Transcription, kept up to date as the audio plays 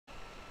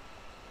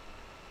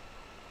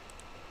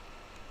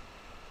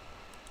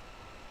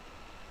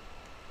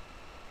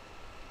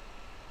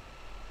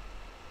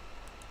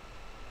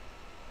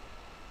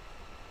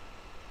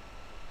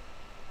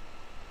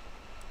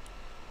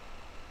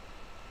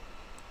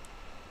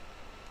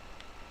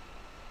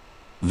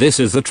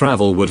This is the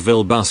Travel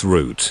Woodville bus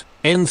route,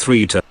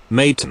 N3 to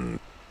Mayton.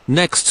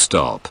 Next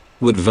stop,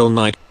 Woodville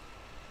Night.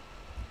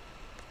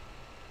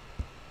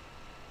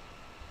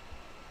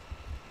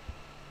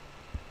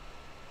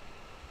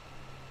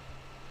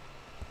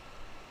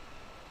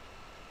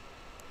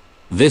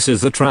 This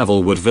is the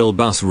Travel Woodville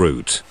bus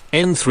route,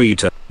 N3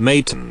 to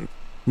Mayton.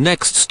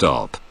 Next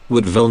stop,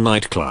 Woodville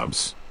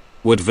Nightclubs.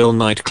 Woodville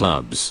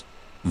Nightclubs.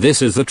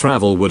 This is the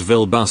Travel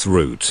Woodville bus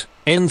route,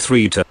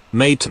 N3 to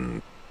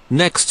Mayton.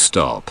 Next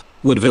stop,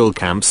 Woodville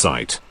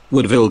Campsite.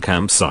 Woodville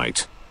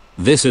Campsite.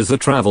 This is the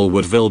Travel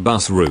Woodville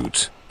bus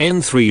route,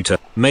 N3 to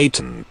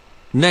Mayton.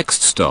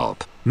 Next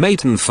stop,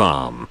 Mayton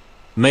Farm.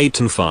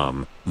 Mayton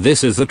Farm.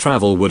 This is the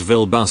Travel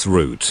Woodville bus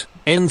route,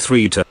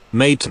 N3 to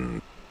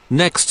Mayton.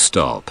 Next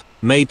stop,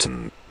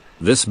 Mayton.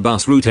 This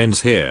bus route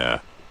ends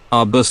here.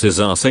 Our buses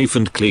are safe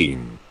and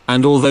clean,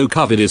 and although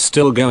COVID is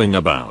still going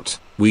about,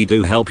 we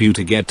do help you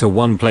to get to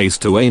one place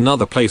to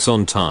another place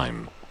on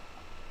time.